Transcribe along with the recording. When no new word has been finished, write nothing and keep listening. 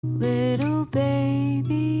Little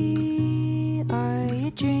baby, are you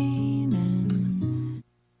dreaming?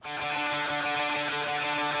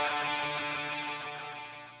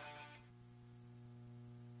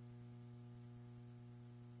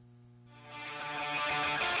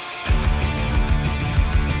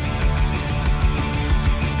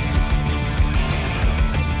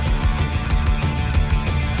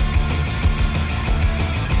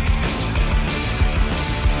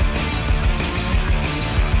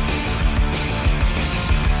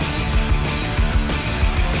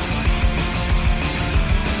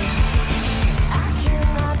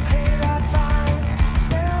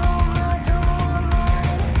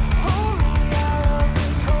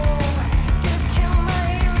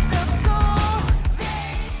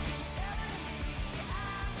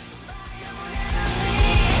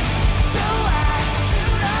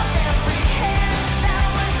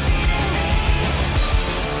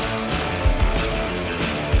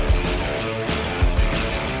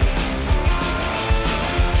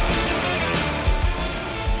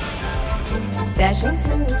 Dashing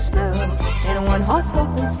through the snow in a one-horse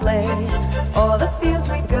open sleigh. O'er the fields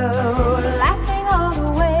we go, laughing all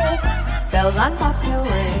the way. Bells on bobtail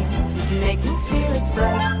ring, making spirits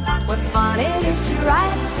bright. What fun it is to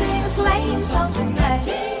ride and sing a sleighing song tonight.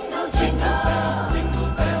 Jingle, jingle bells, jingle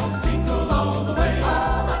bells, jingle all the way.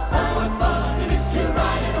 Oh, what fun it is to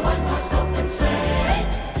ride in a one-horse open sleigh.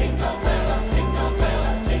 Jingle bells, jingle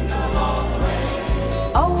bells, jingle all the way.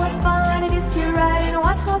 Oh, what fun it is to ride in a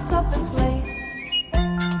one-horse open sleigh.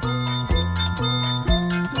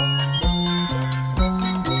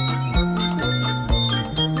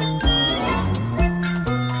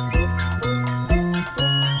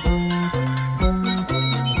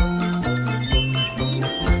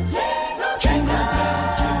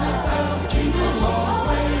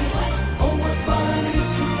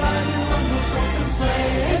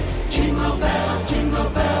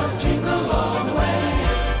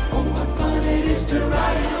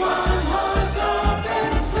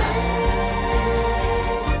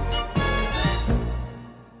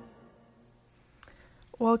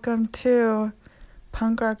 Welcome to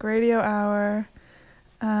Punk Rock Radio Hour.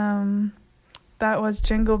 That was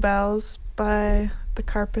Jingle Bells by the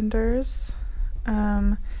Carpenters.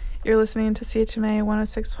 You're listening to CHMA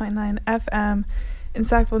 106.9 FM in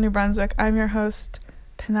Sackville, New Brunswick. I'm your host,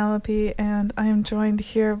 Penelope, and I am joined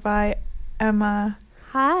here by Emma.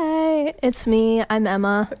 Hi, it's me. I'm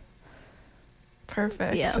Emma.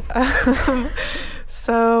 Perfect. Yeah.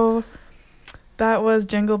 So that was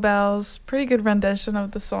Jingle Bells. Pretty good rendition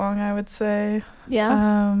of the song, I would say.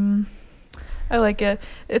 Yeah. I like it.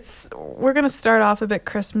 We're gonna start off a bit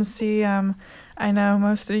Christmassy. I know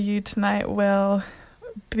most of you tonight will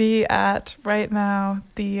be at right now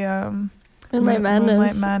the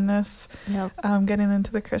Moonlight Madness. Yep. Getting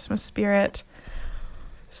into the Christmas spirit.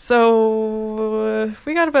 So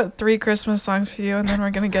we got about 3 Christmas songs for you, and then we're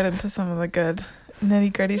gonna get into some of the good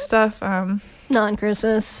nitty gritty stuff.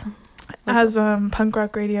 Non-Christmas. As Punk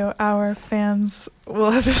Rock Radio Hour fans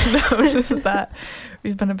will have noticed that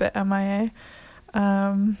we've been a bit MIA.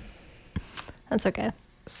 That's okay.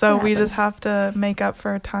 So It we just happens. have to make up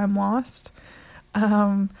for time lost.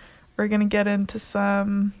 We're going to get into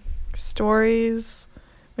some stories.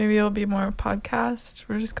 Maybe it'll be more podcast.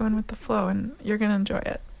 We're just going with the flow, and you're going to enjoy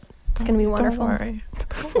it. It's going to be wonderful. Don't worry.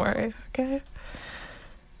 Don't worry, okay?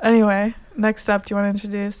 Anyway, next up, do you want to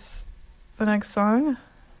introduce the next song?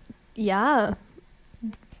 Yeah.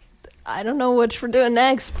 I don't know which we're doing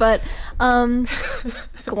next, but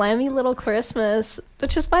Glammy Little Christmas,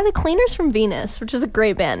 which is by the Cleaners from Venus, which is a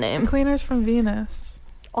great band name. Cleaners from Venus.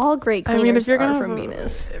 All great cleaners are from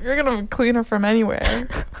Venus. If you're going to cleaner from anywhere,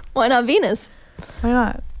 Why not Venus? why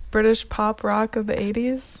not? British pop rock of the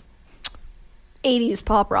 80s? 80s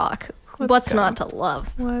pop rock. What's go. not to love?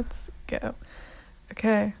 Let's go.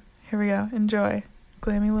 Okay, here we go. Enjoy.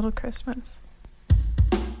 Glammy Little Christmas.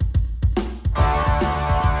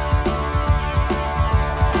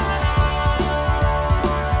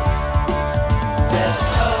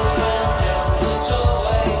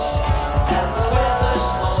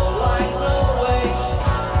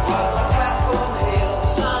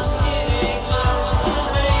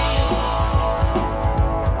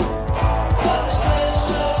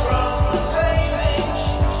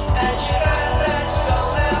 And your granddad's still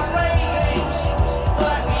there raving,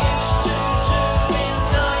 like we used to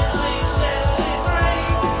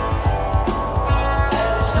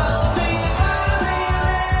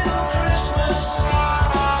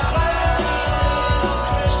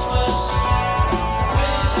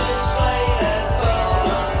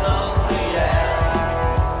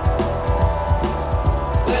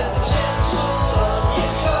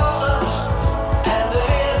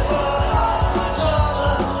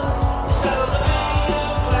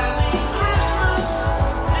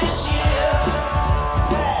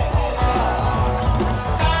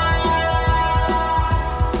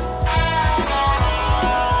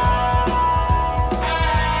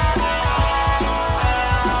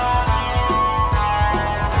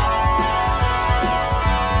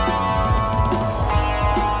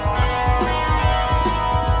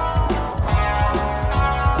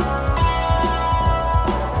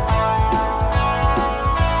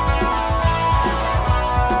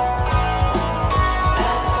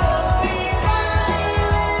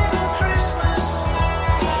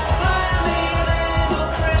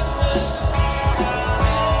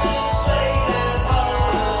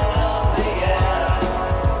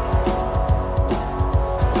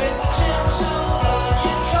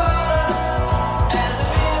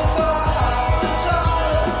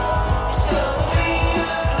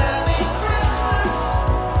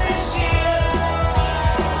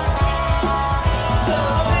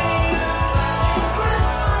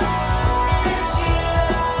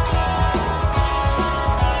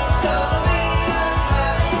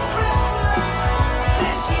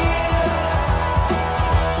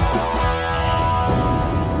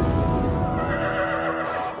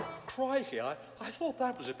thought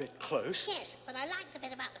that was a bit close. Yes, but I like the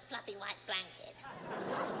bit about the fluffy white blanket.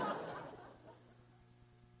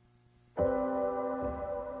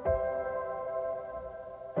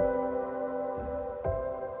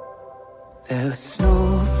 There was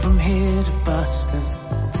snow from here to Boston,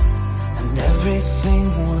 and everything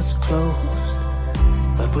was closed.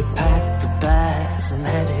 But we packed the bags and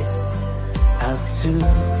headed out to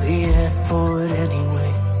the airport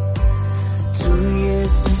anyway. 2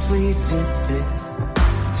 years since we did this,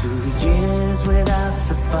 2 years without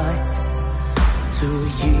the fight, 2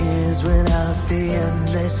 years without the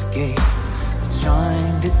endless game,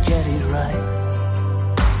 trying to get it right.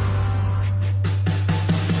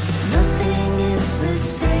 Nothing is the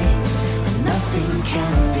same, and nothing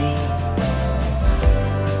can be.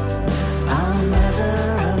 I'll never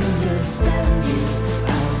understand you,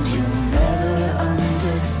 and you'll never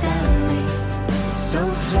understand me. So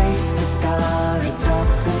place the star atop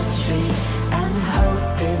the tree and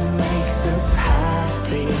hope it makes us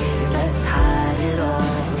happy. Let's hide it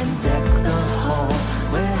all and deck the hall.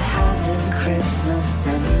 We're having Christmas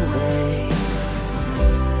anyway.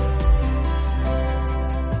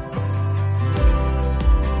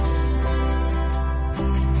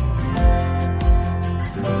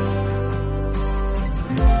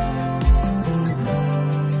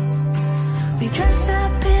 We dress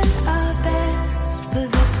up in our best for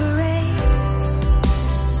the parade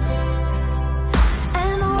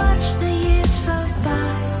and watch the years flow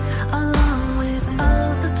by, along with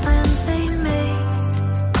all the plans they made.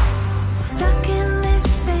 Stuck in this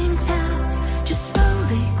same town, just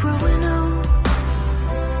slowly growing old.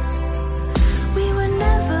 We were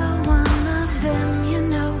never one of them, you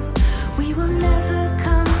know. We will never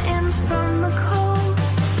come in from the cold.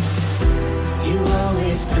 You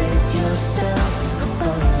always place yourself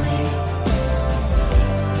above me.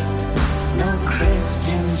 No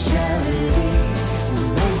Christian charity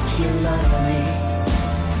will make you love me.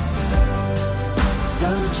 So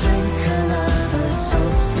drink another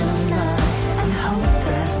toast tonight and hope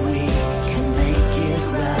that we can make it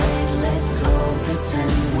right. Let's all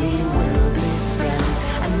pretend we will be friends,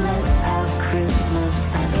 and let's have Christmas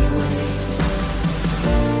anyway.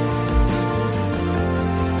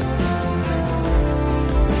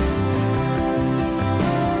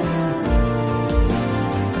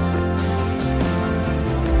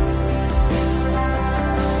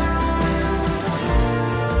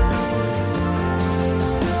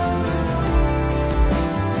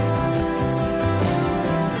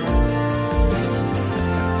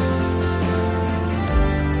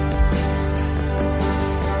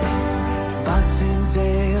 Boxing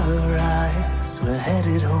Day arrives, we're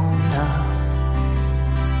headed home now.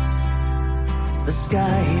 The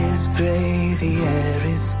sky is grey, the air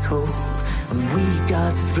is cold, and we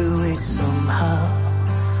got through it somehow.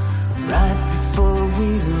 Right before we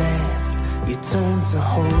left, you turned to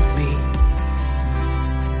hold me.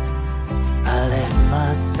 I let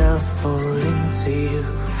myself fall into you,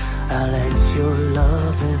 I let your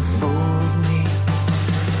love enfold me.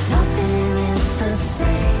 Nothing is the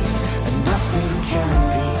same, and nothing can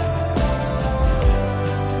be.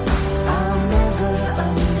 I'll never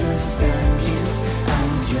understand you,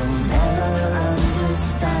 and you'll never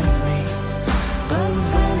understand me. But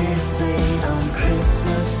when it's late on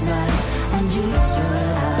Christmas night, and you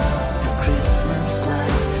turn out the Christmas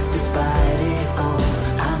lights, despite it all,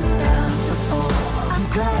 I'm bound to fall. I'm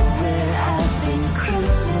glad we're having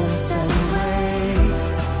Christmas anyway.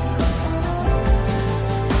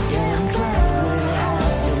 Yeah, I'm glad we're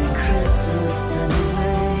having Christmas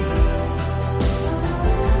anyway.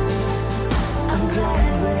 I'm glad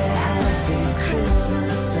we're having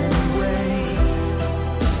Christmas anyway.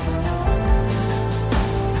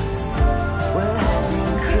 We're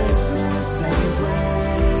having Christmas anyway.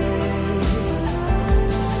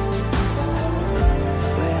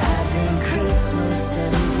 We're having Christmas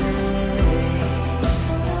anyway.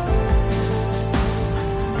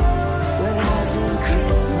 We're having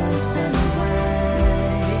Christmas anyway.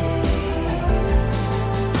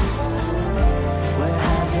 We're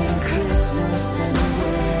having Christmas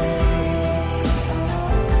anyway.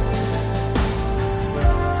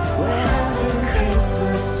 We're having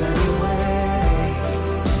Christmas anyway.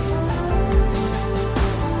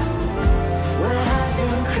 We're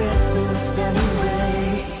having Christmas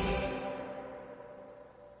anyway.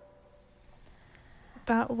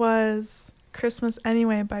 That was Christmas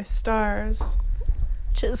Anyway by Stars.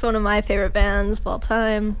 Which is one of my favorite bands of all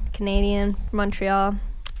time, Canadian, from Montreal.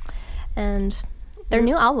 And their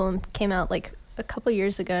new album came out like a couple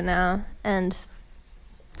years ago now, and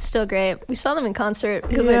Still great. We saw them in concert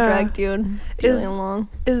because Yeah. I dragged you and Delia along.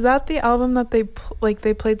 Is that the album that they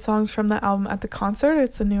they played songs from the album at the concert, or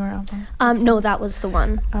it's a newer album? No, that was the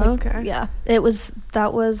one. Oh, okay. Yeah,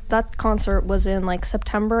 that concert was in like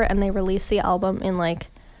September, and they released the album in like,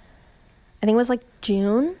 I think it was like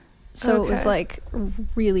June. So it was Okay. like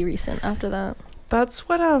really recent after that. That's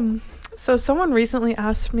what so someone recently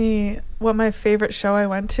asked me what my favorite show I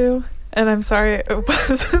went to, and I'm sorry it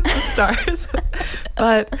wasn't the Stars,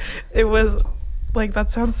 but it was like,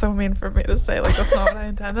 that sounds so mean for me to say, like that's not what I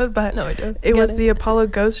intended, but No, I do. it was the Apollo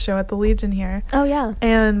Ghost show at the Legion here. Oh yeah.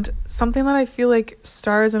 And something that I feel like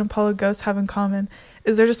Stars and Apollo Ghost have in common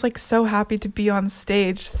is they're just like so happy to be on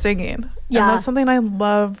stage singing. Yeah. And that's something I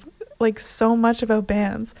love like so much about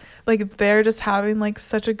bands. Like they're just having like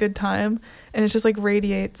such a good time, and it just like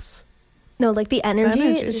radiates. No, like the energy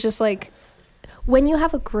energy. is just like, when you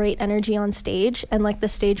have a great energy on stage and like the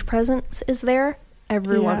stage presence is there,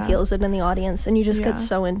 everyone Yeah. feels it in the audience, and you just Yeah. get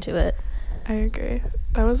so into it. I agree.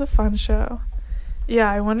 That was a fun show. Yeah,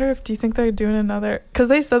 I wonder if, do you think they're doing another, because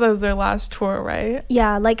they said that was their last tour, right?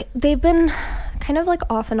 Yeah, like they've been kind of like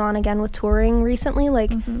off and on again with touring recently, like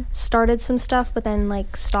Mhm. started some stuff but then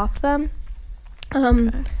like stopped them.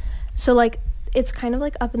 Okay. So like it's kind of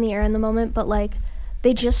like up in the air in the moment, but like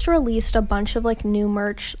they just released a bunch of like new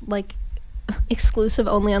merch, like exclusive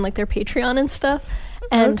only on like their Patreon and stuff.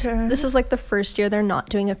 And Okay. this is like the first year they're not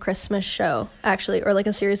doing a Christmas show, actually, or like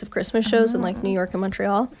a series of Christmas shows in like New York and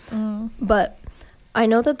Montreal. But I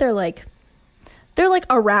know that they're like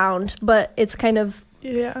around, but it's kind of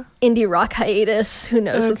Yeah. indie rock hiatus. Who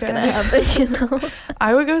knows what's Okay. gonna happen, you know?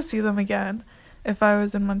 I would go see them again if I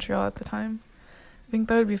was in Montreal at the time. I think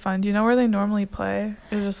that would be fun. Do you know where they normally play?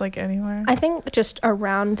 Is it just like anywhere? I think just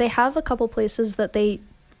around. They have a couple places that they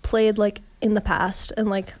played like in the past and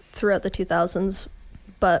like throughout the 2000s,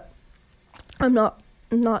 but I'm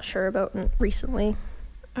not sure about recently.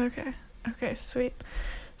 Okay. Okay, sweet.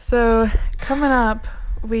 So coming up,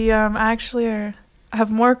 we actually have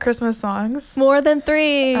more Christmas songs. More than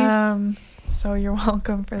 3. So you're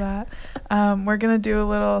welcome for that. We're gonna do a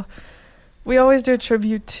little. We always do a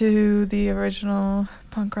tribute to the original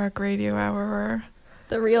punk rock radio hour. Or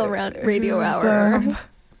The real radio who's, hour.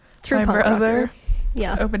 True my punk brother, rocker.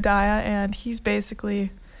 Yeah. Obediah, and he's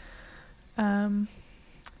basically,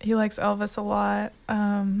 he likes Elvis a lot.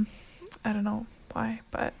 I don't know why,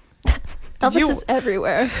 but Elvis is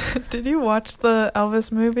everywhere. did you watch the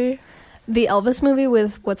Elvis movie? The Elvis movie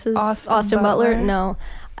with Austin Austin Butler? Butler? No,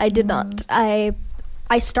 I did not. I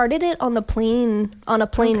started it on a plane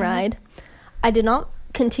Okay. ride. I did not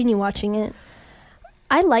continue watching it.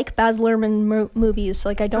 I like Baz Luhrmann movies, so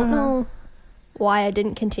like I don't know why I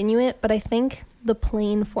didn't continue it, but I think the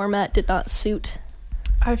plane format did not suit.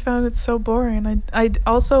 I found it so boring. I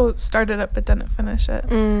also started it but didn't finish it.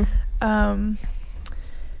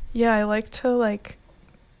 Yeah, I like to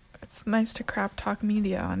it's nice to crap talk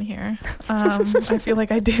media on here. I feel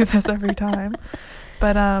like I do this every time.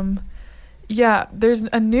 But yeah, there's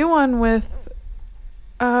a new one with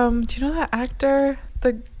do you know that actor?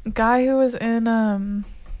 The guy who was in oh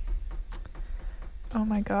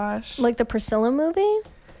my gosh. Like the Priscilla movie?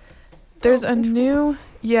 There's a new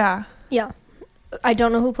Yeah. I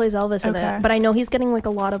don't know who plays Elvis in Okay. it, but I know he's getting like a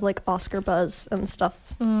lot of like Oscar buzz and stuff.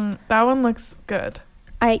 that one looks good.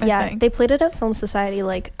 I think. They played it at Film Society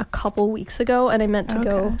like a couple weeks ago, and I meant to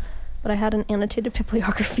go, Okay. but I had an annotated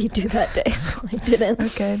bibliography due that day, so I didn't.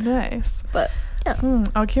 Okay, nice. But yeah.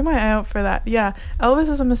 I'll keep my eye out for that. Yeah, Elvis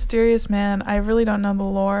is a mysterious man. I really don't know the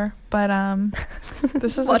lore, but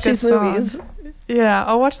this is Watch a good these song. movies. Yeah,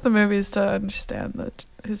 I'll watch the movies to understand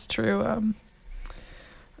his true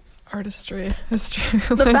artistry. His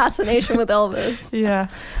true The fascination with Elvis. Yeah,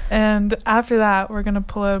 and after that, we're gonna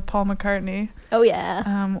pull out Paul McCartney. Oh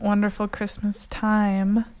yeah, Wonderful Christmas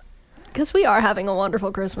Time. because we are having a wonderful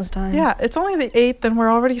Christmas time. Yeah, it's only the 8th and we're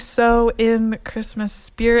already so in Christmas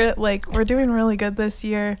spirit. Like, we're doing really good this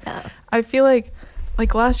year. Yeah. I feel like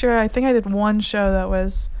last year I think I did one show that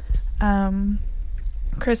was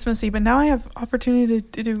Christmassy, but now I have opportunity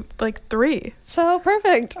to do like 3. So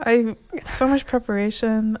perfect. So much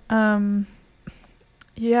preparation.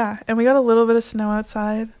 Yeah, and we got a little bit of snow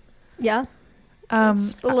outside. Yeah.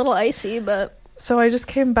 It's a little icy, but So I just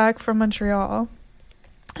came back from Montreal,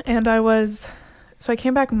 and I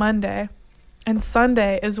came back Monday, and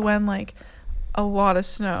Sunday is when like a lot of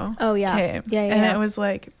snow oh yeah, came. yeah. And it was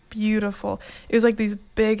like beautiful. It was like these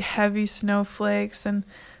big heavy snowflakes and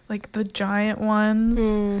like the giant ones,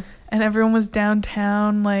 and everyone was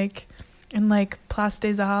downtown like in like Place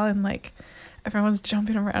des Arts, and like everyone was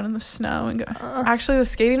jumping around in the snow and actually the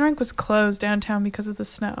skating rink was closed downtown because of the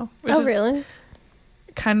snow. Oh really?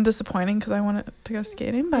 kind of disappointing because I wanted to go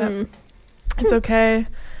skating, but it's okay.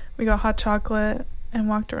 We got hot chocolate and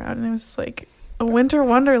walked around, and it was like a winter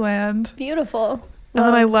wonderland. Beautiful. And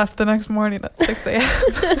then I left the next morning at 6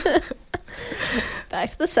 a.m.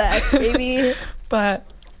 Back to the sack, baby. But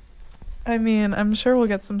I mean, I'm sure we'll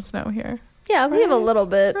get some snow here. Yeah, we have a little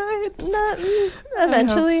bit. Right. Not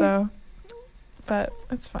eventually. I hope so. But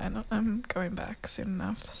it's fine. I'm going back soon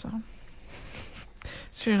enough, so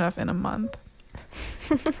soon enough in a month.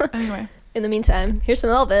 Anyway. In the meantime, here's some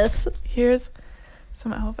Elvis. Here's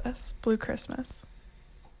some Elvis. Blue Christmas.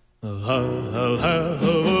 I'll have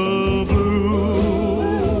a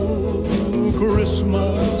blue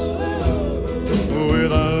Christmas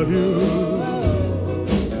without you.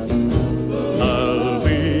 I'll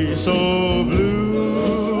be so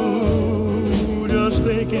blue just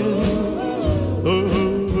thinking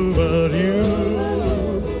about you.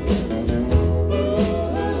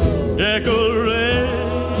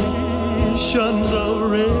 Decorations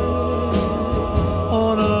of red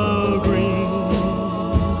on a green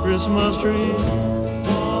Christmas tree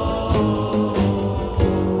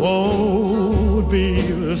won't be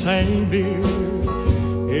the same, dear,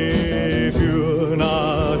 if you're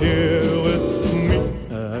not here with me.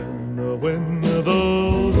 And when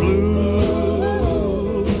those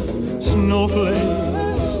blue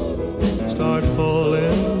snowflakes start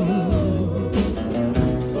falling,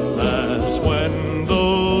 that's when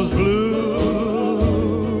those blue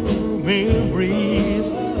memories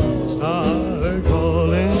start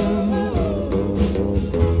calling.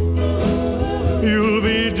 You'll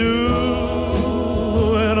be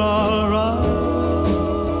doing all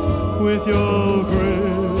right with your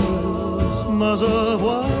Christmas of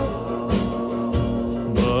white,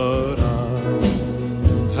 but I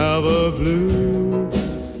have a blue,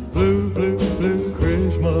 blue, blue, blue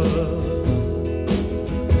Christmas.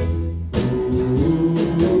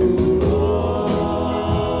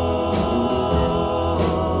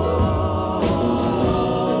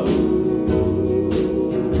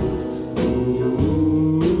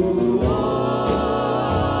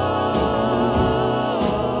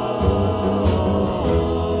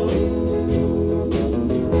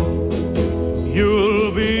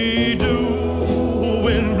 You'll be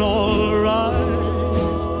doing all right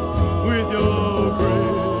with your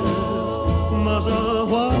Christmas of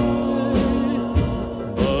white,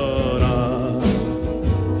 but I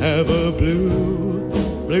have a blue,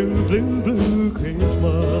 blue, blue, blue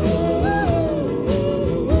Christmas.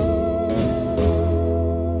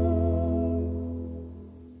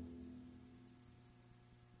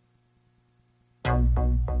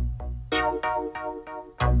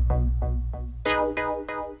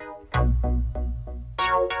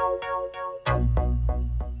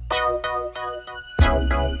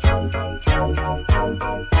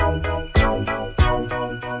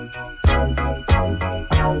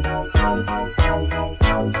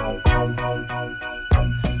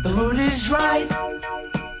 The mood is right,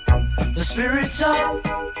 the spirit's up.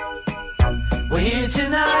 We're here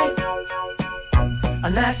tonight,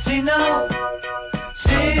 and that's enough.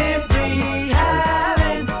 Simply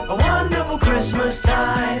having a wonderful Christmas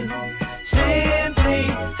time. Simply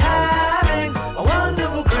having a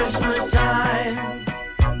wonderful Christmas time.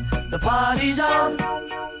 The party's on,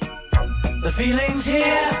 the feeling's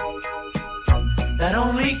here. That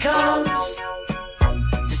only comes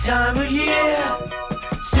this time of year.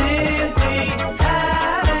 Simply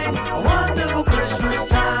having a wonderful Christmas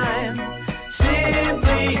time.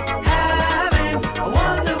 Simply having a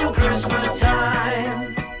wonderful Christmas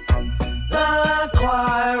time. The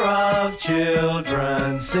choir of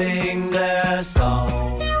children sing their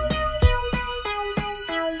song.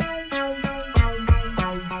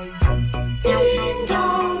 Ding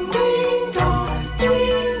dong, ding dong,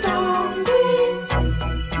 ding dong, ding.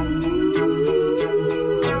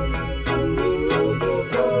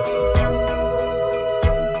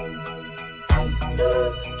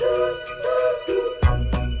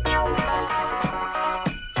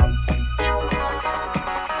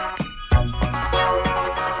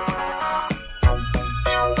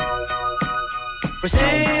 We're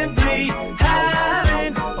simply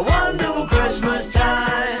having a wonderful Christmas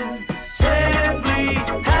time. Simply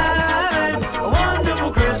having a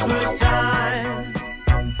wonderful Christmas time.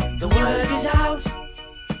 The word is out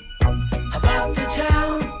about the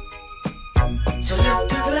town, so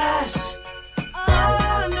lift a glass.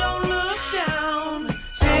 Oh, don't look down.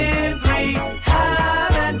 Simply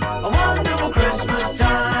having a wonderful Christmas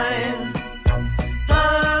time.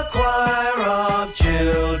 The choir of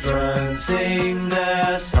children sing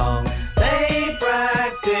their song.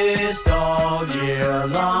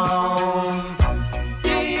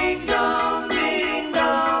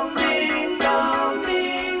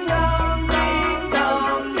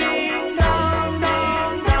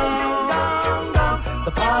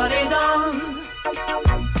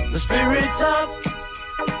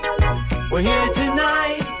 We're here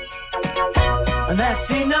tonight, and that's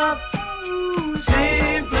enough.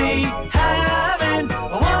 Simply having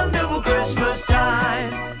a wonderful Christmas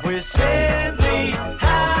time. We're simply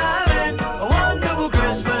having a wonderful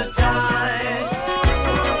Christmas time.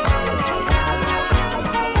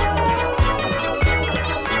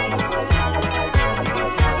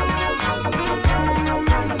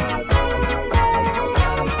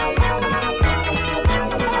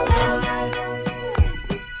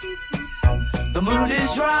 The mood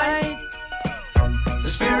is right, the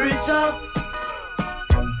spirit's up.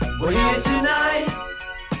 We're here tonight.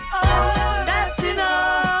 Oh, that's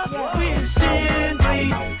enough. We're simply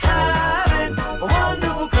having a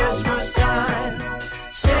wonderful Christmas time.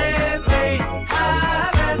 Simply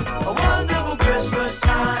having a wonderful Christmas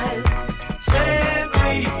time.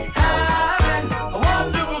 Simply having a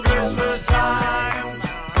wonderful Christmas time.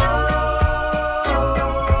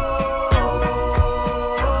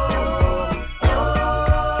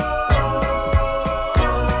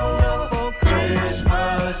 Wonderful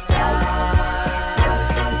Christmas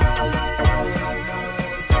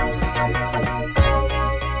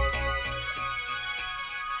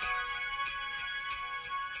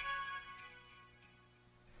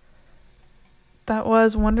That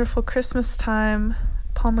was Wonderful Christmas Time,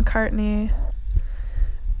 Paul McCartney.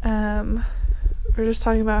 We're just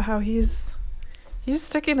talking about how he's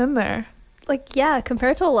sticking in there. Like, yeah,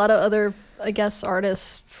 compared to a lot of other, I guess,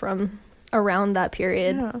 artists from around that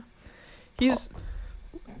period. Yeah.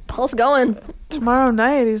 Paul's going. Tomorrow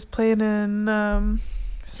night he's playing in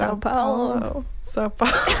Sao Paulo.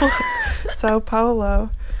 Sao Paulo.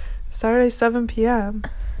 Saturday 7 p.m.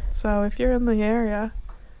 So if you're in the area,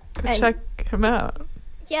 go And- check him out.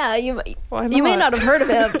 Yeah, Why you may not? not have heard of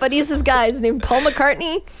him, but he's this guy. His name Paul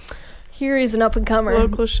McCartney. Here he's an up-and-comer.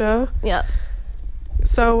 Local show. Yeah.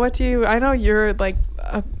 So what do you, I know you're like,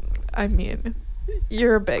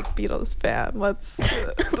 you're a big Beatles fan. Let's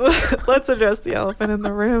address the elephant in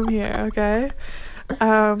the room here, okay?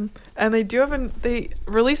 And they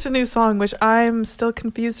released a new song, which I'm still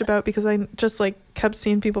confused about because I just like kept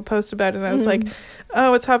seeing people post about it, and I was like,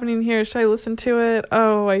 oh, what's happening here? Should I listen to it?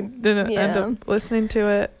 Oh, I didn't end up listening to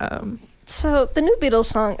it. So the new Beatles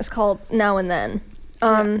song is called Now and Then.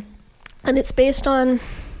 And it's based on...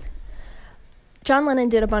 John Lennon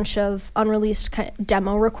did a bunch of unreleased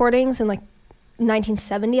demo recordings in like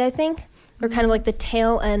 1970, I think. Or kind of like the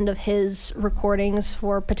tail end of his recordings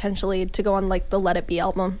for potentially to go on like the Let It Be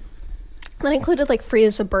album. That included like Free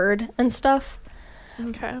as a Bird and stuff.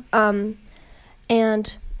 Okay.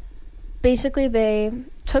 And basically they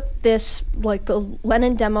took this, like the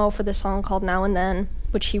Lennon demo for the song called Now and Then,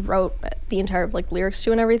 which he wrote the entire like lyrics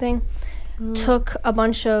to and everything, took a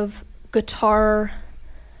bunch of guitar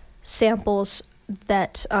samples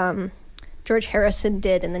that George Harrison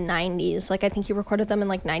did in the 90s. Like I think he recorded them in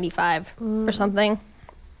like 95 or something.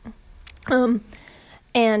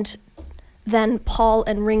 And then Paul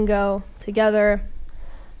and Ringo together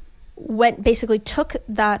took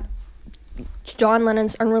that John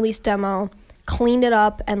Lennon's unreleased demo, cleaned it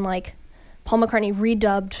up, and like Paul McCartney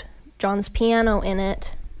redubbed John's piano in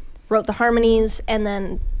it, wrote the harmonies, and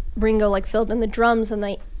then Ringo like filled in the drums, and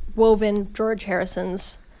they wove in George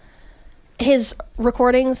Harrison's his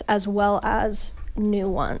recordings as well as new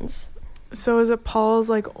ones. So is it Paul's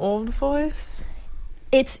like old voice?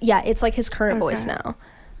 It's like his current voice now.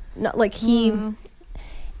 Not like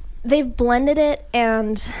they've blended it,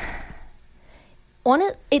 and on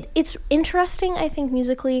it's interesting, I think,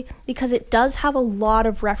 musically, because it does have a lot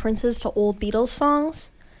of references to old Beatles songs.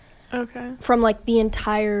 Okay. From like the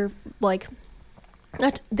entire like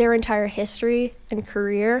not their entire history and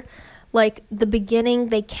career. Like the beginning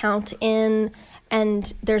they count in,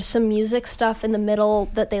 and there's some music stuff in the middle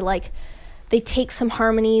that they take some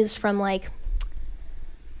harmonies from like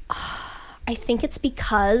I think it's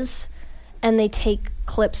Because, and they take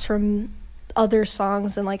clips from other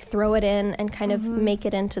songs and like throw it in and kind of make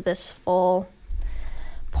it into this full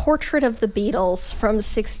portrait of the Beatles from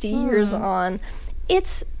 60 years on.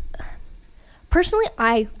 It's personally,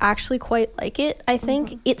 I actually quite like it. I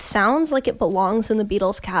think it sounds like it belongs in the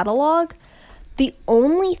Beatles catalog. The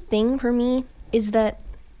only thing for me is that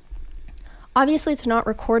obviously it's not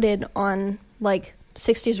recorded on like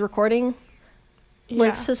 60s recording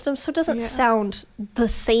like system, so it doesn't sound the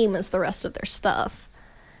same as the rest of their stuff.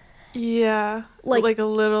 Yeah, like a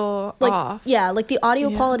little off. Yeah, like the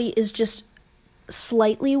audio quality is just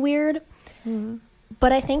slightly weird.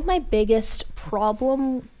 But I think my biggest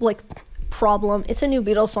problem, it's a new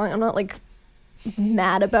Beatles song. I'm not like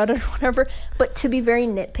mad about it or whatever, but to be very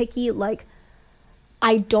nitpicky, like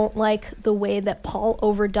I don't like the way that Paul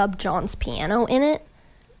overdubbed John's piano in it.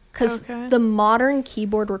 because Okay. the modern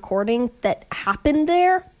keyboard recording that happened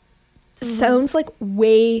there sounds like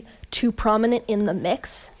way too prominent in the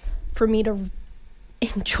mix for me to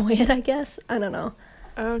enjoy it, I guess. I don't know.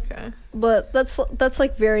 Okay. But that's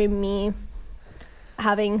like very me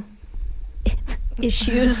having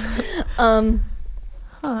issues. Huh.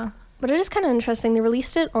 But it is kind of interesting. They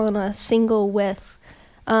released it on a single with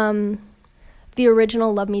the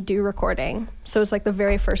original Love Me Do recording. So it's like the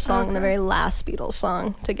very first song and the Okay. very last Beatles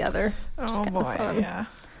song together. Oh kinda boy, fun. yeah.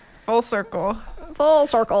 Full circle. Full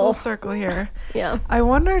circle. Full circle here. Yeah. I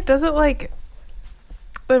wonder, does it like...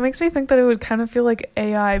 That makes me think that it would kind of feel like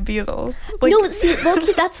AI Beatles. Like, No, see,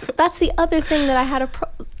 Loki, that's the other thing that I had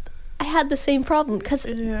I had the same problem, because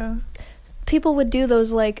yeah. people would do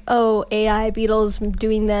those like, oh, AI Beatles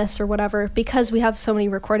doing this or whatever, because we have so many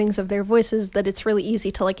recordings of their voices that it's really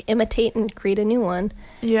easy to like imitate and create a new one.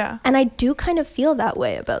 Yeah. And I do kind of feel that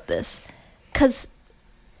way about this, because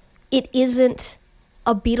it isn't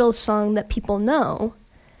a Beatles song that people know,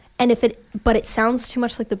 and but it sounds too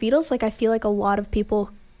much like the Beatles. Like, I feel like a lot of people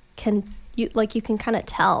you can kind of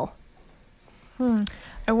tell.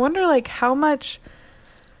 I wonder like how much,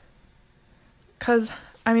 because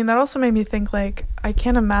I mean that also made me think like I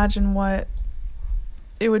can't imagine what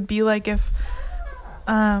it would be like if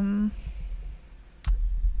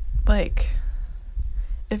like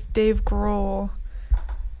if Dave Grohl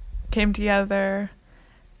came together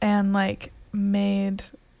and like made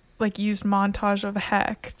like used Montage of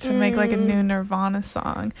Heck to make like a new Nirvana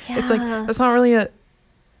song. It's like, Yeah. that's not really a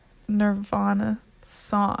Nirvana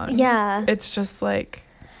song. Yeah. It's just like,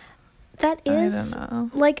 That is, I don't know.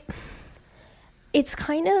 like, it's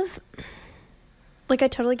kind of, like, I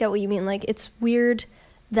totally get what you mean. Like, it's weird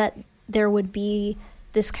that there would be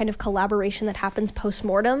this kind of collaboration that happens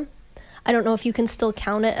post-mortem. I don't know if you can still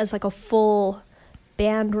count it as, like, a full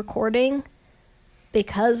band recording,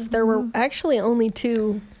 because there were actually only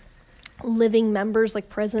 2 living members, like,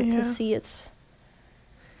 present to see its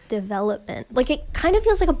development. Like, it kind of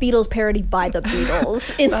feels like a Beatles parody by the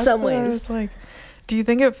Beatles in That's some what I ways. was like, do you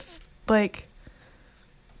think it like,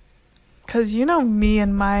 because you know me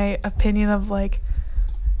and my opinion of like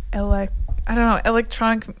I don't know,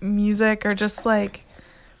 electronic music, or just like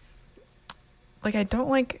I don't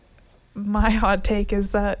like, my hot take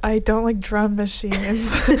is that I don't like drum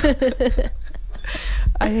machines.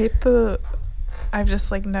 I hate I've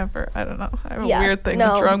just like never, I don't know, I have a weird thing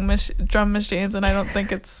with drum machines, and I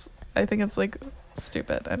think it's like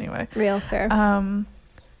stupid anyway. Real fair.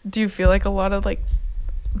 Do you feel like a lot of like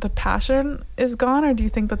the passion is gone, or do you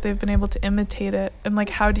think that they've been able to imitate it? And like,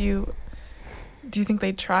 how do you think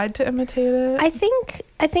they tried to imitate it? I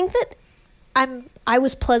think that I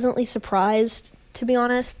was pleasantly surprised, to be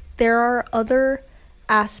honest. There are other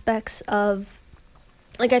aspects of,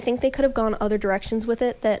 like, I think they could have gone other directions with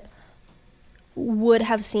it that would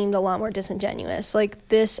have seemed a lot more disingenuous. Like,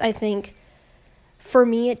 this, I think, for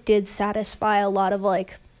me, it did satisfy a lot of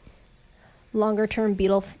like longer term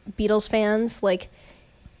Beatles fans. Like,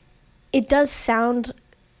 it does sound,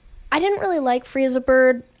 I didn't really like Free as a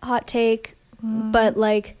Bird, hot take, but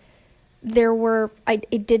like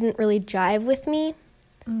it didn't really jive with me.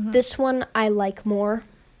 This one I like more.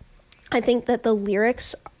 I think that the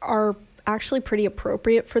lyrics are actually pretty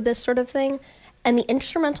appropriate for this sort of thing. And the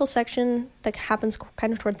instrumental section that happens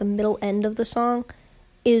kind of toward the middle end of the song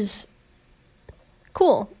is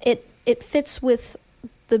cool. It fits with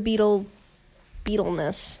the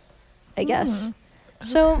Beatleness, I guess.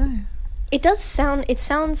 So it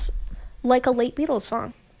sounds like a late Beatles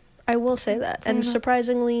song. I will say that. And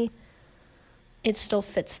surprisingly, it still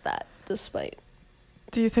fits that, despite.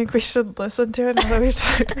 Do you think we should listen to it now that we've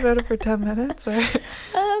talked about it for 10 minutes?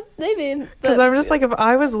 Maybe. Because I'm just like, if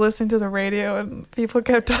I was listening to the radio and people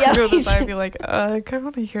kept talking about this, I'd be like, I kind of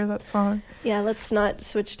want to hear that song. Yeah, let's not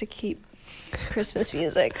switch to keep Christmas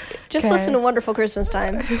music. Just Okay. listen to Wonderful Christmas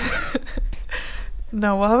Time.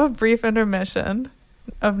 No, we'll have a brief intermission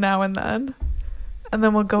of now and then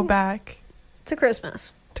we'll go back To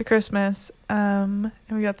Christmas. to Christmas. And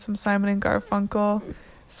we got some Simon and Garfunkel,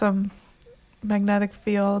 some Magnetic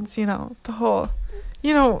Fields, the whole,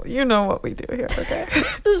 you know what we do here, okay?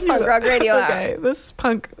 This is punk rock radio hour. Okay, this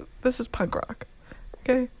is punk rock.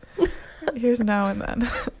 Okay? Here's Now and Then.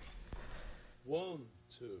 1,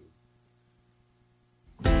 2.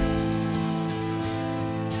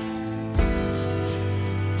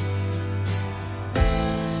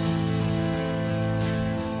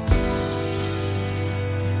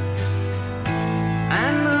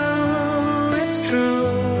 I know it's true.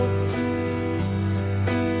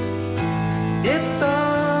 It's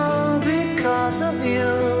all because of you.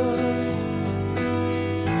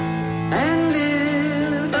 And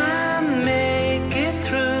if I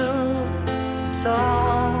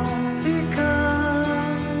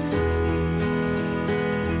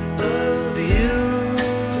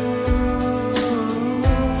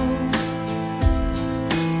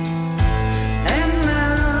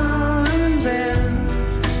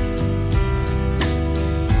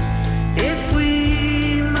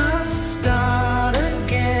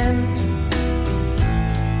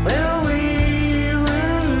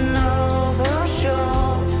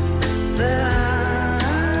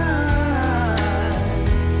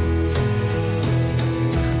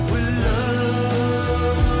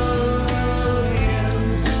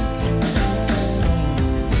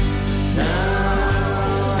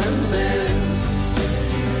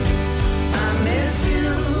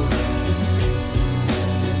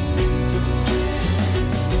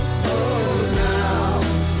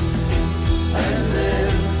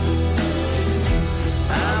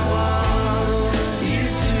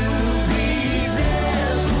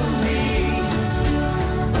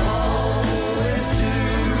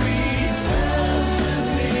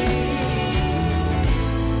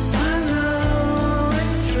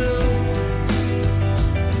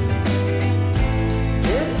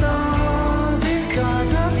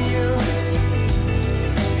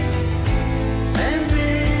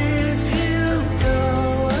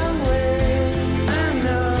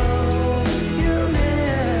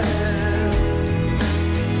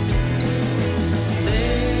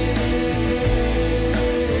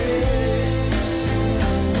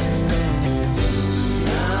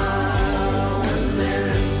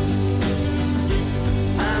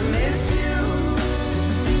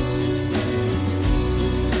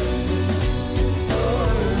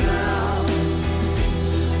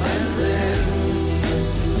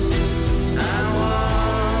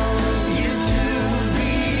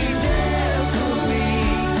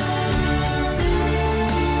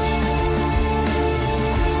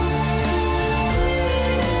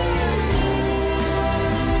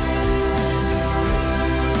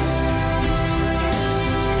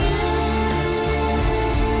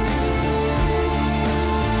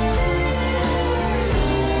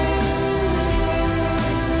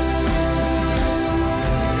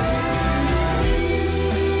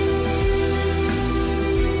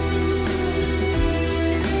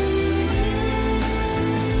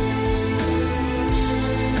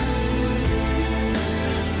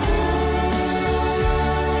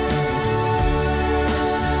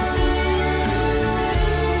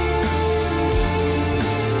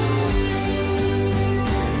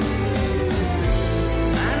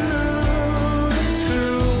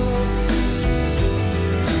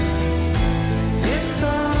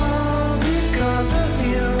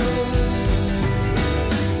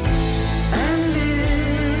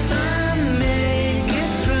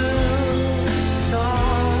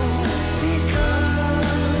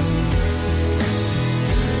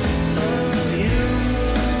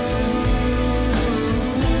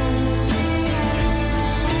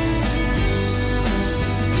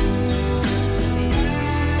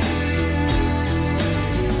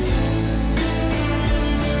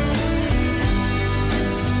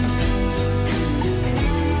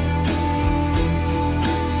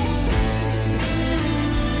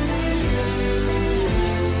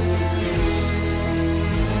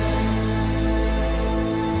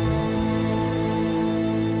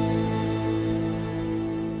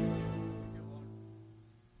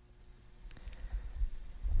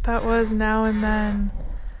That was Now and Then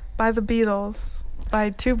by the Beatles, by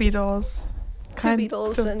two Beatles,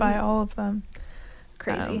 Beatles of and- by all of them.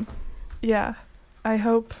 Crazy. Yeah, I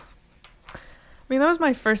hope. I mean, that was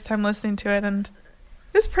my first time listening to it, and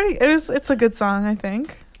it's a good song, I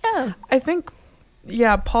think. Yeah. I think,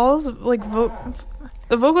 yeah, Paul's like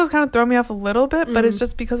the vocals kind of throw me off a little bit, but it's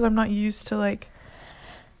just because I'm not used to, like,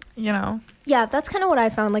 you know. Yeah, that's kind of what I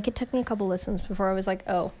found. Like, it took me a couple listens before I was like,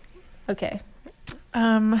 oh, okay.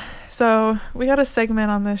 So we got a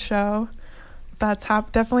segment on this show that's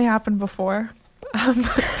definitely happened before.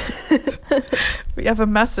 We have a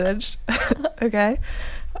message. Okay.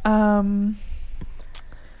 And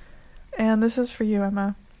this is for you,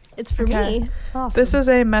 Emma. It's for Okay. me. Awesome. This is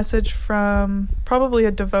a message from probably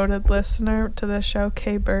a devoted listener to this show,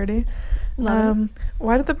 Kay Birdie. Love it.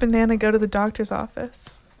 Why did the banana go to the doctor's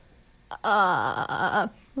office?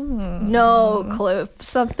 No clue.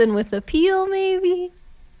 Something with a peel, maybe?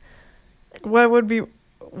 What would be...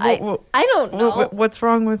 I don't know. What's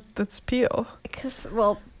wrong with its peel? Because,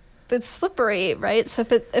 well, it's slippery, right? So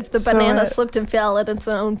if the So banana it- slipped and fell in its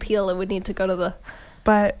own peel, it would need to go to the...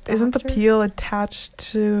 But isn't the Doctor? peel attached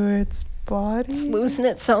to its body? It's losing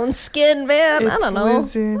its own skin, man. I It's don't know.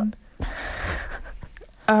 losing...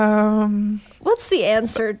 What's the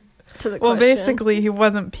answer to the Well, question? basically, he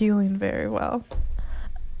wasn't peeling very well.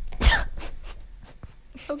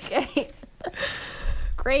 Okay.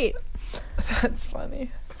 Great. That's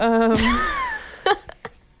funny.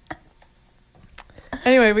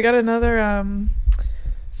 Anyway, we got another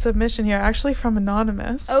submission here, actually from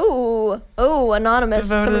Anonymous. Oh, anonymous.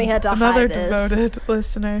 Somebody had to another hide this. devoted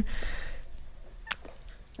listener.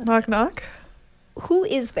 Knock knock. Who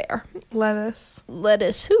is there? Lettuce.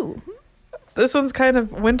 Lettuce who? This one's kind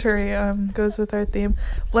of wintry. Goes with our theme.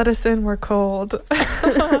 Let us in. We're cold.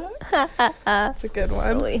 That's a good one.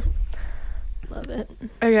 Silly. Love it.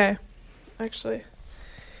 Okay. Actually.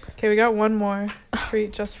 Okay, we got one more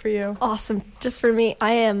treat just for you. Awesome. Just for me.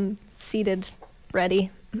 I am seated, ready.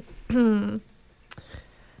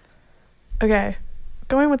 Okay.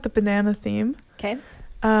 Going with the banana theme. Okay.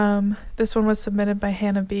 This one was submitted by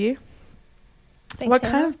Hannah B. Thanks, What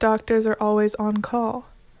Hannah. kind of doctors are always on call?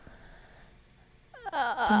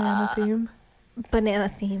 Banana theme. Banana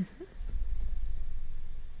theme.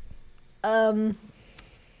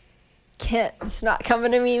 Can't. It's not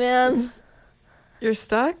coming to me, man. You're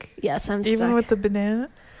stuck? Yes, I'm Even stuck. with the banana?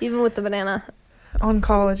 Even with the banana.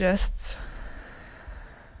 Oncologists.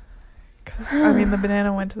 'Cause, I mean, the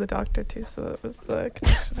banana went to the doctor too, so that was the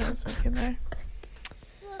connection I was making there.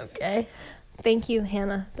 Okay. Thank you,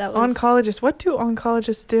 Hannah. That was Oncologists. What do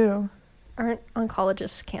oncologists do? Aren't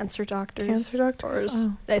oncologists cancer doctors? Cancer doctors? Or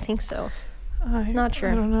Oh. I think so. Not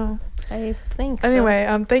sure. I don't know. I think Anyway,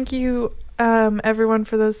 thank you, everyone,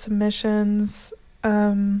 for those submissions.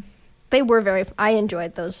 so. They were very... I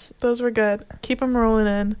enjoyed those. Those were good. Keep them rolling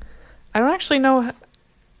in. I don't actually know.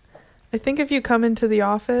 I think if you come into the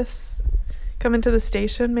office, come into the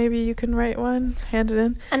station, maybe you can write one, hand it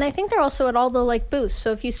in. And I think they're also at all the, like, booths.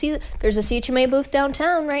 So if you see... There's a CHMA booth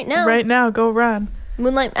downtown right now. Right now, go run.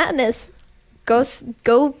 Moonlight Madness. Go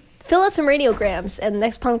fill out some radiograms. And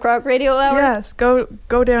next punk rock radio hour. Yes, go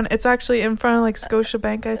down. It's actually in front of, like,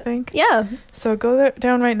 Scotiabank, I think. Yeah. So go there,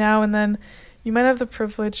 down right now, and then you might have the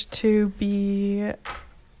privilege to be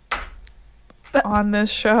on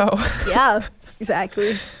this show. Yeah,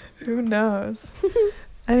 exactly. Who knows?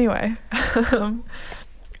 Anyway.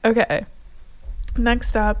 Okay.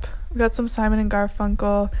 Next up, we got some Simon and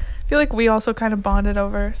Garfunkel. I feel like we also kind of bonded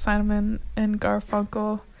over Simon and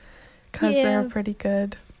Garfunkel because Yeah. they're pretty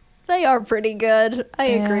good. They are pretty good. I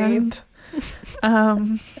agree.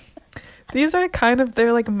 And, these are kind of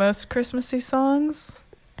their, like, most Christmassy songs.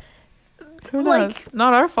 Who Like- knows?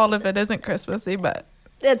 Not our fault if it isn't Christmassy, but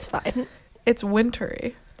It's fine. it's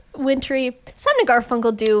wintry. Wintry. Simon and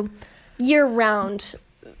Garfunkel do year-round,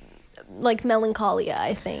 like, melancholia,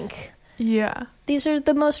 I think. Yeah. These are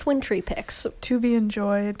the most wintry picks. To be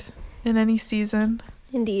enjoyed in any season,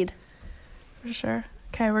 Indeed. for sure.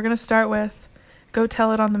 Okay, we're going to start with Go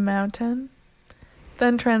Tell It on the Mountain,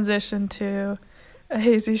 then transition to A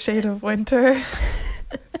Hazy Shade of Winter.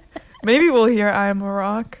 Maybe we'll hear I Am a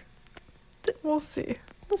Rock. We'll see.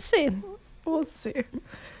 Let's see. We'll see.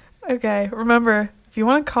 Okay, remember, if you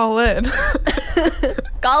want to call in,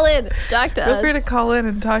 Call in. Talk to feel us. free to call in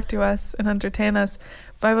and talk to us and entertain us.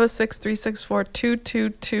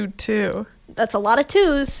 506-364-2222. That's a lot of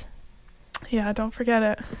twos. Yeah, don't forget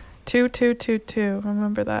it. 2222.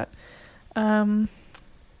 Remember that.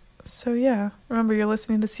 So yeah, remember you're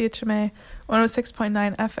listening to CHMA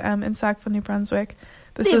 106.9 FM in Sackville, New Brunswick.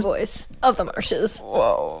 This The is voice of the marshes.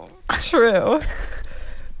 whoa, true.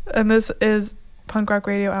 And this is Punk Rock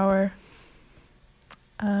Radio Hour.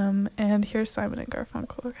 And here's Simon and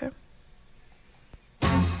Garfunkel, okay?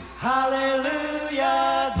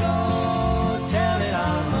 Hallelujah, go tell it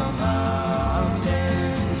on the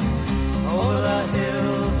mountain, over the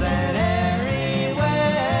hills and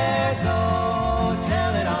everywhere. Go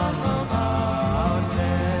tell it on the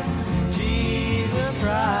mountain, Jesus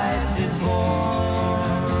Christ is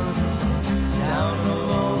born. Down the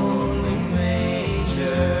lonely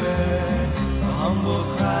manger, the humble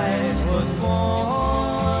Christ was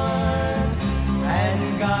born,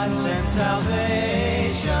 and God sent salvation.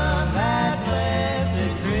 That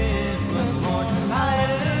blessed Christmas morn.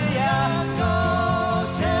 Hallelujah, go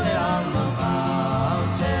tell it on the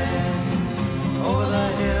mountain, over the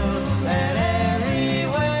hills and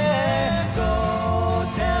everywhere. Go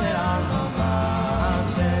tell it on the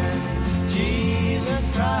mountain, Jesus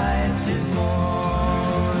Christ is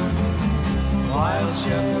born. While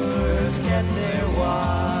shepherds kept their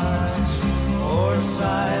watch o'er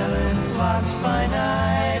silent flocks by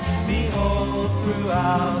night, behold,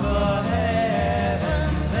 throughout the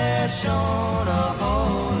heavens there shone a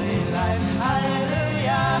holy light.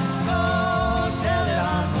 Hallelujah, go tell it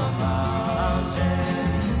on the mountain,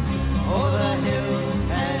 over the hills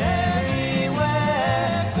and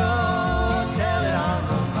everywhere. Go tell it on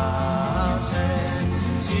the mountain,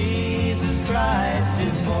 Jesus Christ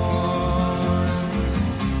is born.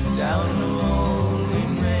 Down in the lonely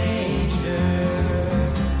manger,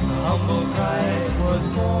 the humble Christ was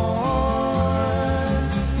born,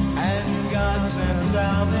 and God sent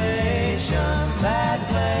salvation that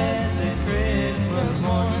blessed Christmas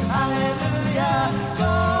morn. Hallelujah,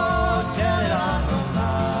 go tell it on the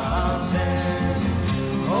mountain,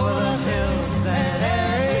 over the hills and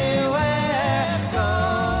everywhere. Go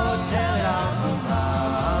tell it on the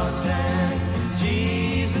mountain,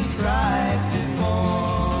 Jesus Christ is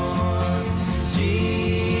born.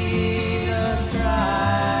 Jesus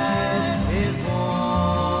Christ is born.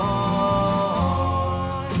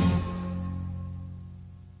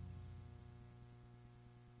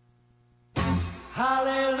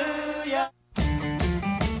 Hallelujah.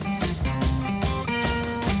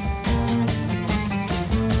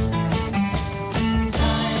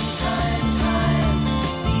 Time,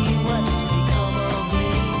 see what's become of me.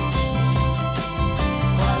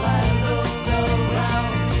 While I looked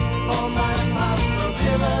around for my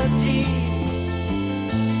possibilities,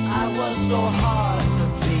 I was so hard to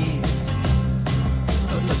please.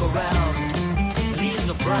 But look around, leaves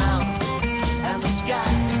are brown, and the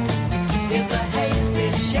sky is a hazy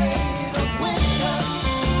shade of winter.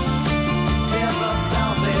 Hear the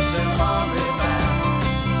Salvation Army band.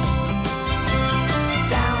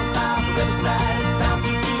 Down by the riverside, it's bound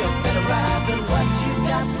to be a better ride than what you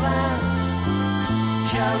got planned.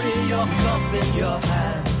 Carry your cup in your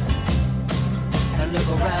hand and look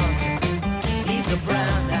around you. Leaves are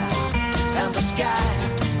brown now, and the sky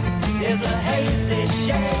is a hazy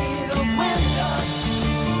shade of winter.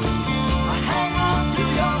 Hang on to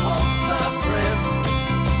your hopes, my friend.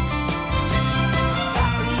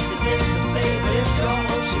 That's an easy thing to say, but if your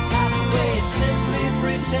hopes should pass away, simply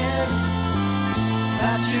pretend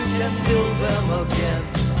that you can build them again.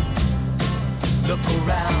 Look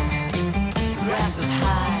around, the grass is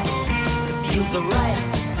high, the fields are ripe.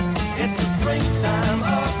 It's the springtime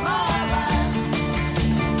of my life.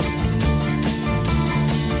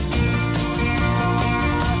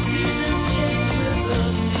 Seasons change with the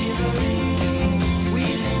scenery,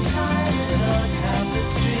 weaving time in a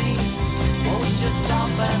tapestry. Won't you stop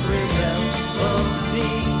and remember me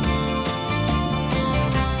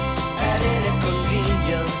at any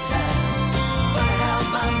convenient time? But I have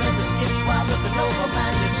my memberships while looking over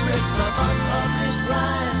manuscripts of unpublished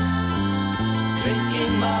rhyme,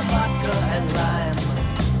 drinking my vodka and lime.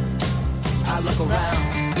 I look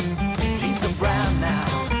around, leaves are brown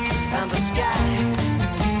now, and the sky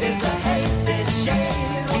is a hazy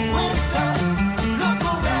shade of winter. Look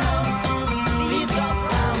around, leaves are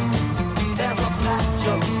brown, there's a patch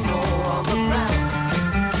of snow on the ground.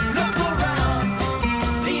 Look around,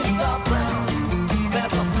 leaves are brown,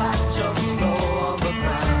 there's a patch of snow on the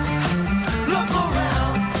ground. Look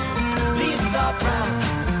around, leaves are brown,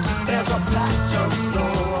 there's a patch of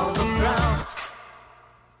snow on the ground.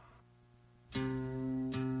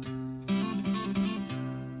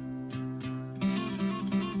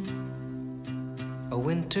 A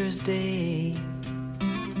winter's day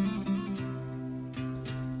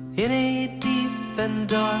in a deep and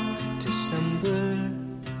dark December,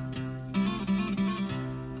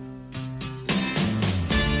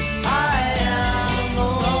 I am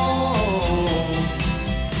alone,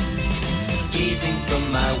 gazing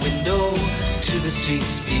from my window to to the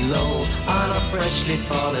streets below on a freshly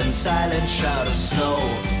fallen silent shroud of snow.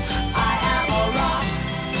 I am a rock,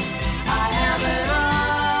 I am an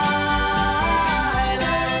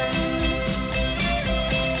island.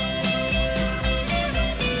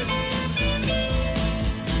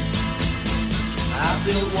 I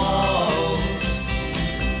built walls,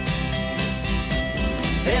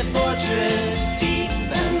 a fortress deep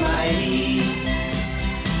and mighty,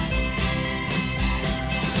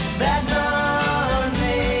 that none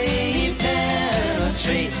may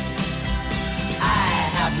penetrate. I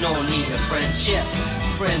have no need of friendship.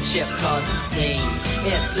 Friendship causes pain.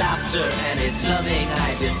 It's laughter and it's loving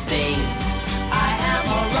I disdain. I am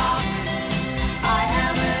a rock, I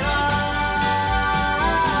am an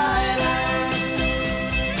island.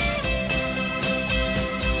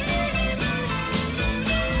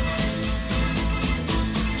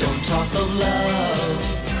 Don't talk of love.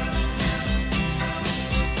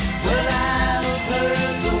 Well, I've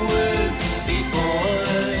heard the word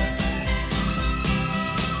before.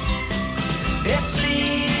 It's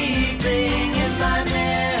sleeping in my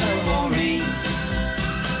memory.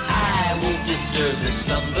 I won't disturb the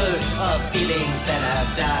slumber of feelings that have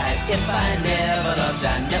died. If I never loved,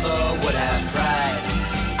 I never would have cried.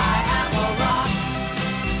 I am a rock,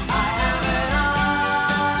 I am an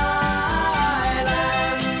island.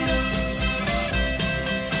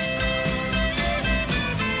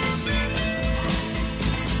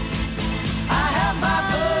 I have my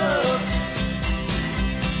books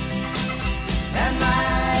and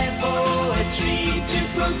my poetry to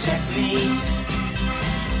protect me.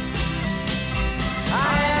 I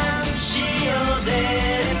am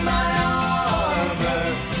shielded in my armor,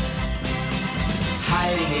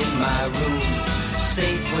 hiding in my room,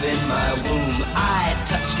 safe within my womb. I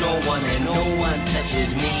touch no one and no one touches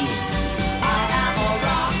me. I am a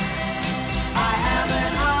rock, I am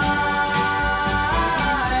an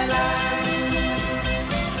island.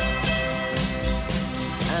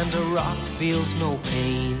 And a rock feels no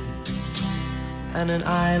pain, and an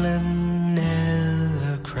island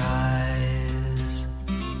never cries.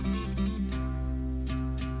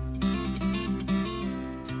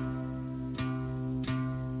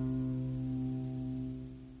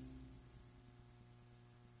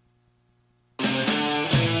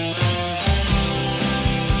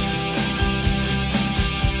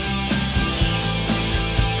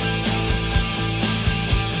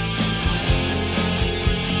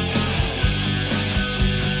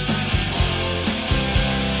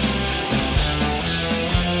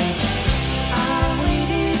 I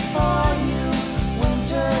waited for you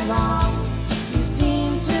winter long.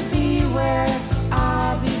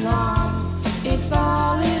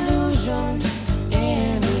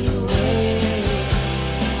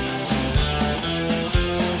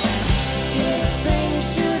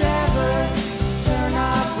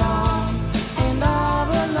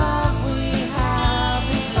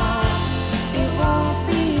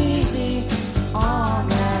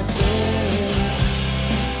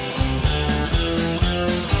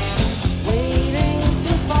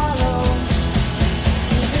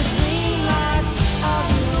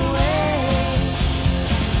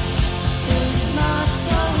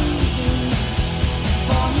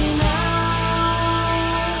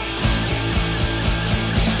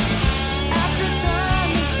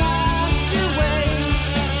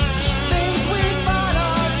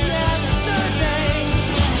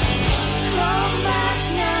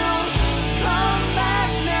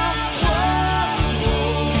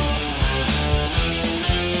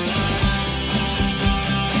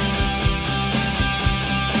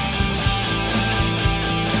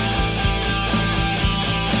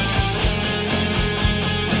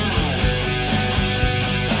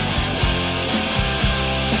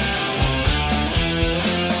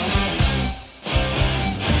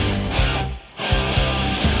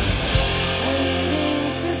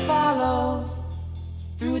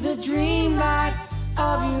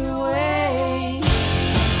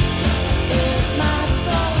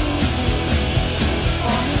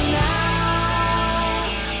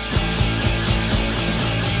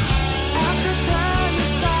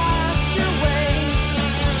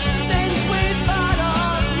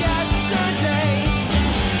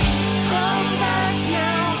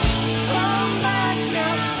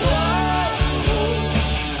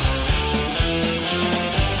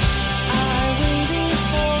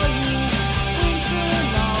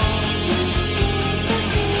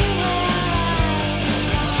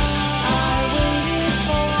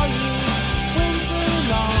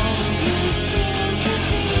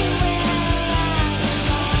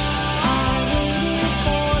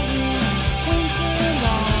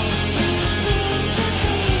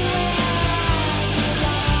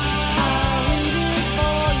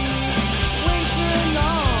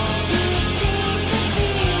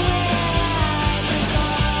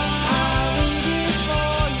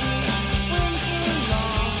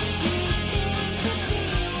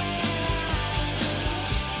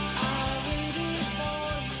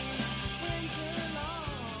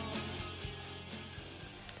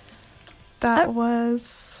 That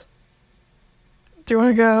was... Do you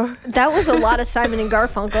want to go? That was a lot of Simon and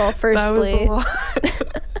Garfunkel, firstly. That was a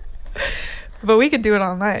lot. But we could do it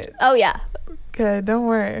all night. Oh, yeah. Okay, don't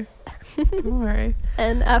worry. Don't worry.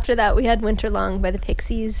 And after that, we had Winter Long by the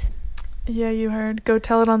Pixies. Yeah, you heard Go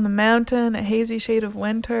Tell It on the Mountain, A Hazy Shade of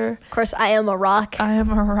Winter. Of course, I Am a Rock. I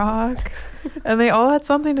Am a Rock. And they all had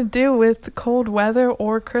something to do with cold weather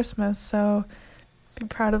or Christmas, so be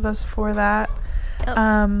proud of us for that. Yep.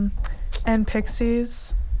 And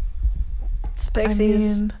Pixies. It's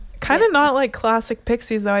Pixies. I mean, kind of not like classic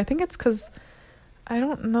Pixies, though. I think it's because I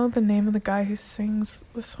don't know the name of the guy who sings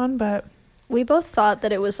this one, but... We both thought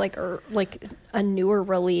that it was like a newer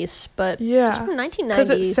release, but yeah, it's from 1990. Because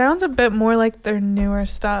it sounds a bit more like their newer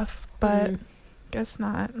stuff, but guess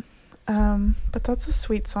not. But that's a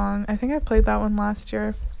sweet song. I think I played that one last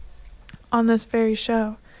year on this very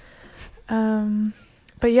show.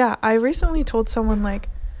 But yeah, I recently told someone like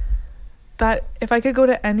that if I could go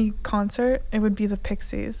to any concert, it would be the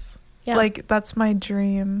Pixies. Yeah. Like that's my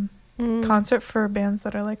dream concert for bands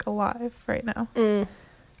that are like alive right now.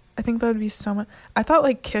 I think that would be so much. I thought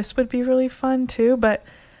like Kiss would be really fun too, but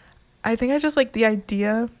I think I just like the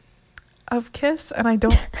idea of Kiss, and I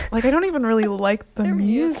don't even really like the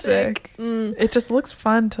music. It just looks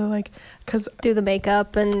fun to like, cause do the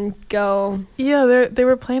makeup and go. Yeah, they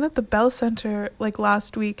were playing at the Bell Center like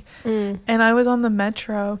last week, and I was on the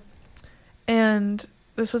Metro, and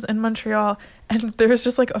this was in Montreal, and there was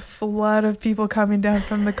just like a flood of people coming down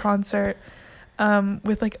from the concert.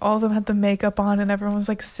 With like all of them had the makeup on and everyone was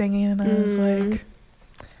like singing, and I was like,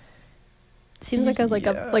 seems like a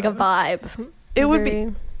vibe. It would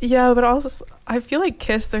be, yeah, but also I feel like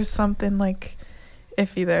Kiss, there's something like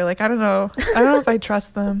iffy there. Like I don't know if I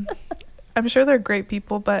trust them. I'm sure they're great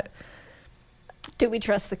people, but do we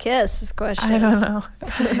trust the Kiss? Is the question. I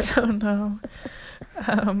don't know.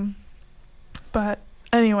 But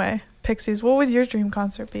anyway, Pixies. What would your dream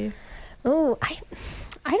concert be? Oh,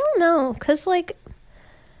 I don't know, because, like,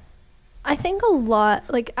 I think a lot,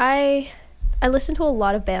 like, I listen to a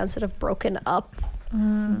lot of bands that have broken up,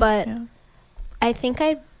 but yeah. I think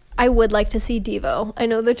I would like to see Devo. I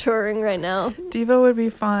know they're touring right now. Devo would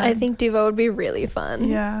be fun. I think Devo would be really fun.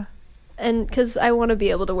 Yeah. And because I want to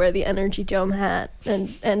be able to wear the Energy Dome hat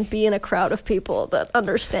and be in a crowd of people that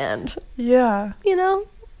understand. Yeah. You know?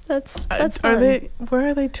 That's fun. Where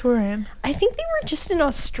are they touring? I think they were just in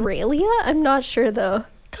Australia. I'm not sure though.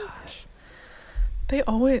 Gosh.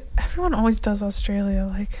 Everyone always does Australia,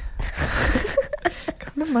 like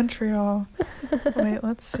come to Montreal. Wait,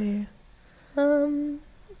 let's see.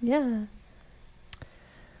 Yeah.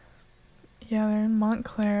 Yeah, they're in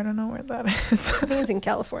Montclair. I don't know where that is. I think it's in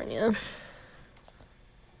California.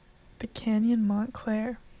 The Canyon,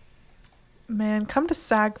 Montclair. Man, come to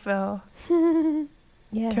Sackville.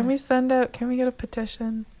 Yeah. Can we get a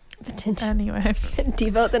petition? Anyway.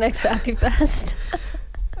 Devote the next Happy Fest.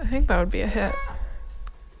 I think that would be a hit.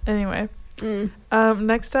 Anyway.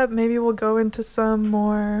 Next up, maybe we'll go into some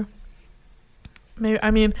more...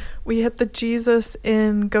 we hit the Jesus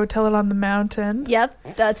in Go Tell It on the Mountain.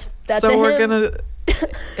 Yep, that's so we're gonna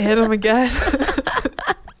hit him again.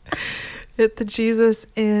 Hit the Jesus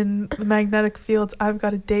in the Magnetic Fields. I've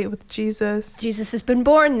Got a Date with Jesus. Jesus has been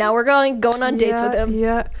born. Now we're going on dates with him.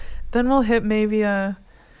 Yeah. Then we'll hit maybe a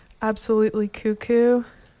Absolutely Cuckoo.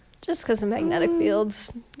 Just because of Magnetic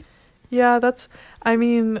Fields. Yeah,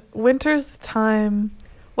 winter's the time.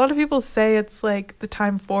 A lot of people say it's like the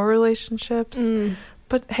time for relationships.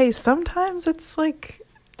 But hey, sometimes it's like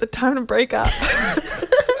the time to break up.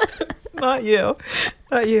 Not you.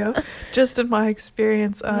 Just in my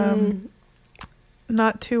experience,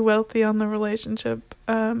 not too wealthy on the relationship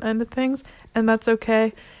end of things, and that's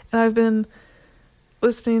okay. And I've been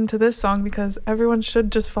listening to this song because everyone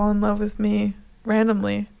should just fall in love with me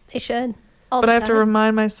randomly. They should. But I have to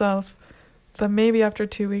remind myself that maybe after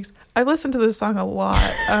 2 weeks, I've listened to this song a lot,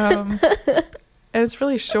 and it's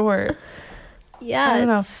really short. Yeah, I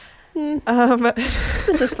don't know.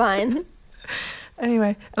 This is fine.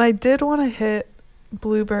 Anyway, and I did want to hit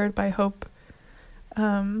Bluebird by Hope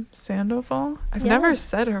Sandoval. I've never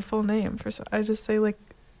said her full name. I just say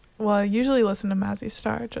I usually listen to Mazzy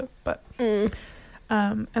Star, but and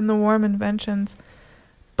The Warm Inventions.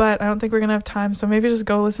 But I don't think we're gonna have time, so maybe just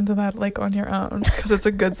go listen to that on your own because it's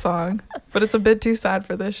a good song. But it's a bit too sad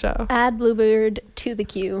for this show. Add Bluebird to the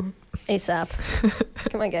queue ASAP.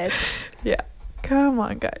 Come on, guys. Yeah. Come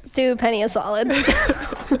on, guys. Do Penny a solid.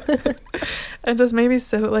 And just maybe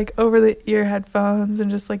sit over the ear headphones and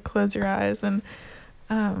just close your eyes and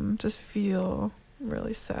just feel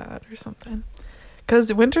really sad or something.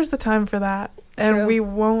 Because winter's the time for that. And True. we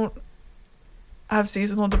won't... have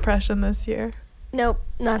seasonal depression this year. Nope,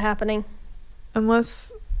 not happening.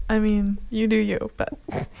 Unless, I mean, you do you, but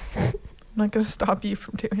I'm not going to stop you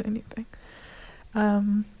from doing anything.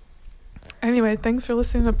 Anyway, thanks for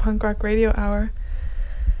listening to Punk Rock Radio Hour.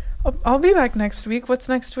 I'll be back next week. What's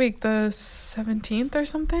next week? The 17th or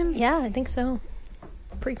something? Yeah, I think so.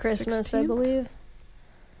 Pre-Christmas, 16th? I believe.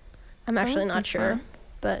 I'm actually not sure,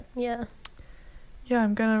 but yeah. Yeah,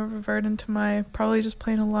 I'm gonna revert into my probably just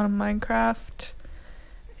playing a lot of Minecraft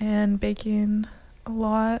and baking a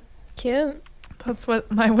lot. Cute. That's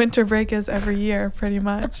what my winter break is every year, pretty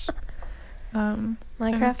much.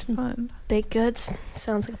 Minecraft, fun. Baked goods.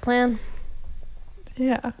 Sounds like a plan.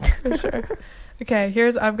 Yeah, for sure. Okay,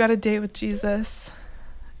 here's I've Got a Date with Jesus.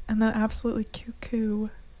 And then Absolutely Cuckoo.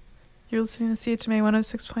 You're listening to CHMA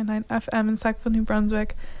 106.9 FM in Sackville, New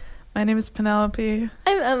Brunswick. My name is Penelope.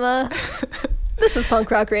 I'm Emma. This was Punk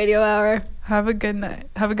Rock Radio Hour. Have a good night.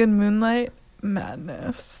 Have a good moonlight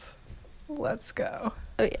madness. Let's go.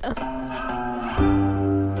 Oh, yeah.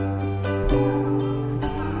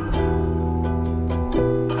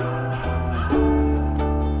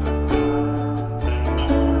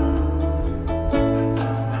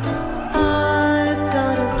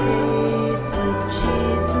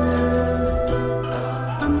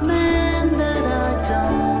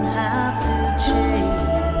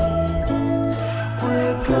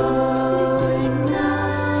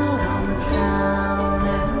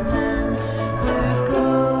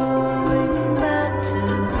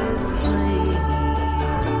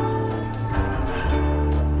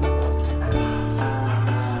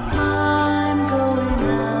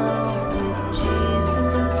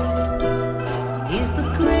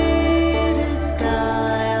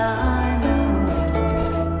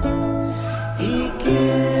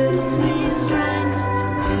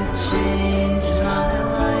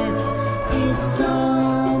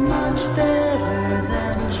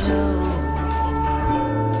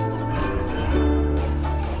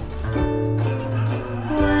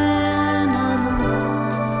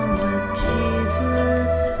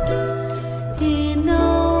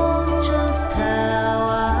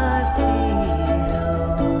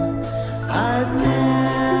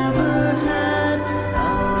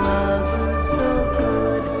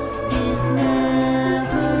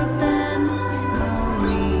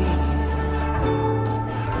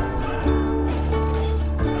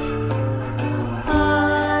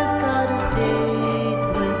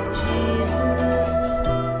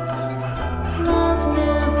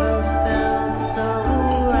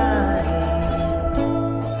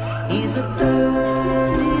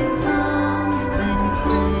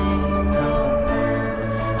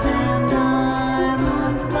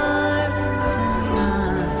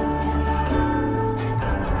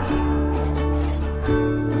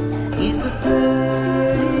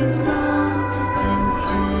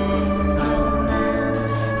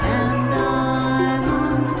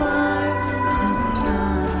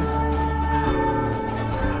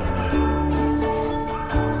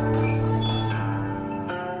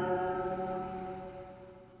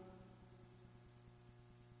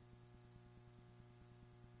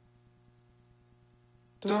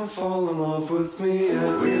 Don't fall in love with me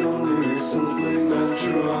yet. We only recently met.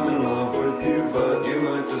 True, I'm in love with you, but you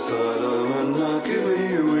might decide I'm a not. Give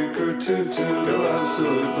me a week or two to go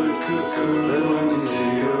absolutely cuckoo. Then when you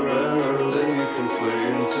see your error, then you can flee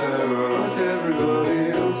in terror like everybody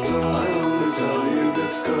else does. I only tell you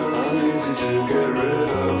this 'cause I'm easy to get rid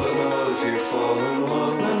of, but not if you fall in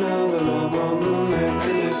love. Now that I'm on the make,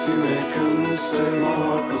 and if you make a mistake, my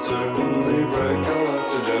heart will certainly break. I'll have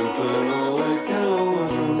to jump in a lake, and all my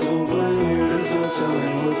friends will blame you. There's no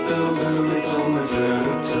telling what they'll do. It's only fair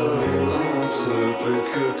to tell you I'm absolutely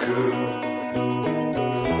cuckoo.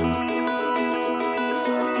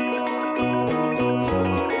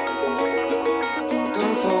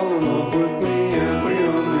 Don't fall in love with me yet. We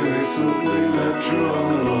only recently met. True, I'm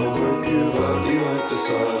in love with you, but you might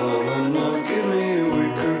decide I'm a not. Give me a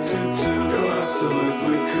week or two to go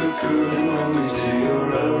absolutely cuckoo. And when we see your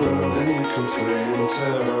error, then you can flee in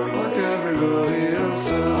terror like everybody else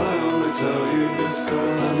does. I only tell you this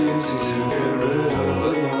 'cause I'm easy to get rid of,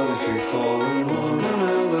 but not if you fall in love. And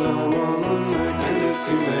now that I'm on the make, and if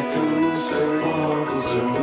you make a mistake, my heart will certainly